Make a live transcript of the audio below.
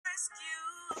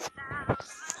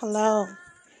Hello,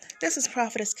 this is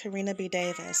Prophetess Karina B.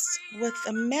 Davis with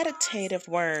a meditative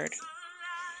word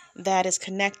that is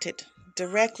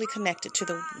directly connected to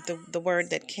the word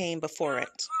that came before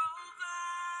it.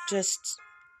 Just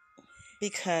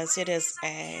because it is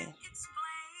a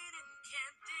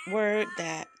word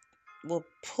that will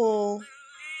pull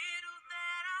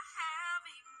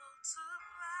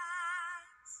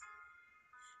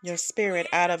your spirit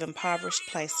out of impoverished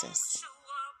places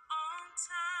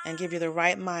and give you the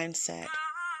right mindset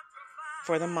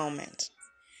for the moment.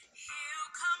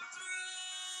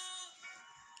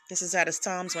 This is out of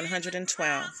Psalms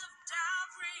 112.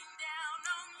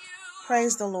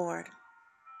 Praise the Lord.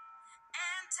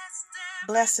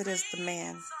 Blessed is the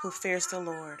man who fears the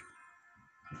Lord,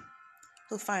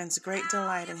 who finds great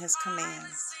delight in his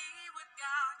commands.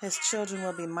 His children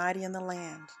will be mighty in the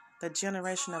land. The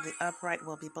generation of the upright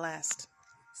will be blessed.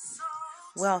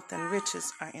 Wealth and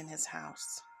riches are in his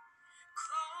house,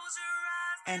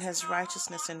 and his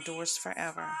righteousness endures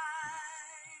forever.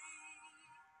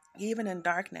 Even in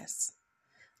darkness,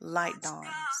 light dawns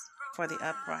for the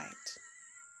upright,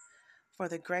 for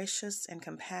the gracious and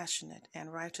compassionate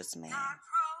and righteous man.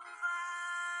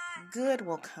 Good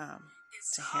will come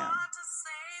to him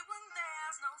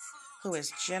who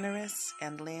is generous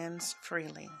and lends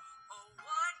freely,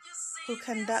 who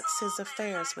conducts his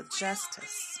affairs with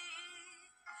justice.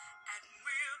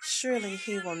 Surely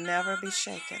he will never be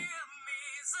shaken.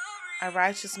 A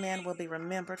righteous man will be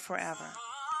remembered forever.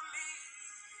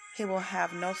 He will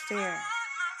have no fear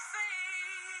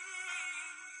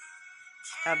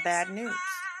of bad news.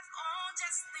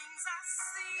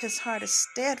 His heart is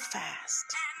steadfast,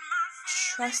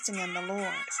 trusting in the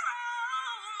Lord.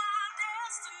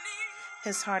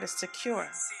 His heart is secure.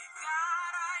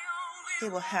 He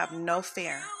will have no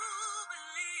fear.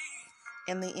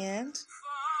 In the end,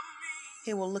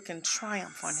 he will look in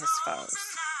triumph on his foes.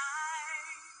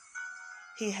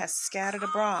 He has scattered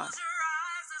abroad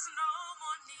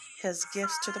his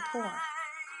gifts to the poor.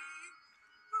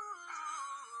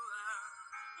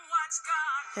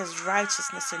 His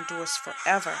righteousness endures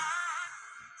forever.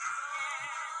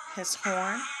 His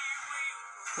horn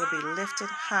will be lifted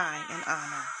high in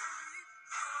honor.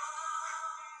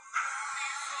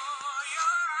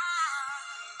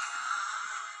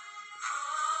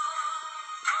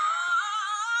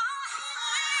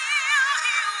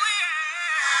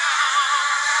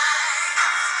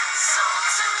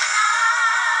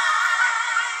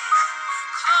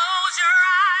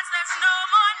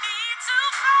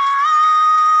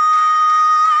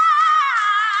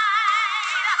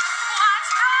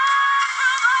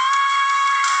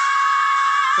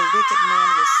 The wicked man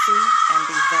will see and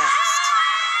be vexed.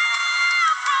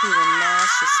 He will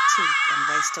gnash his teeth and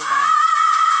waste away.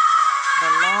 The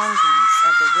longings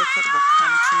of the wicked will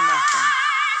come to nothing.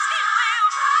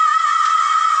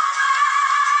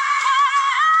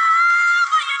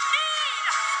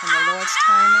 In the Lord's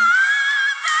timing,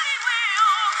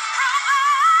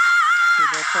 he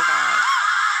will provide.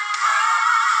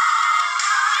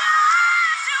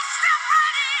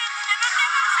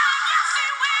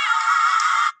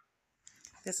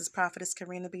 This is Prophetess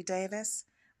Karina B. Davis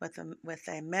with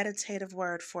a meditative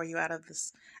word for you out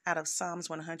of Psalms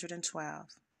 112.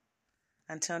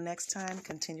 Until next time,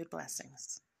 continued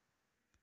blessings.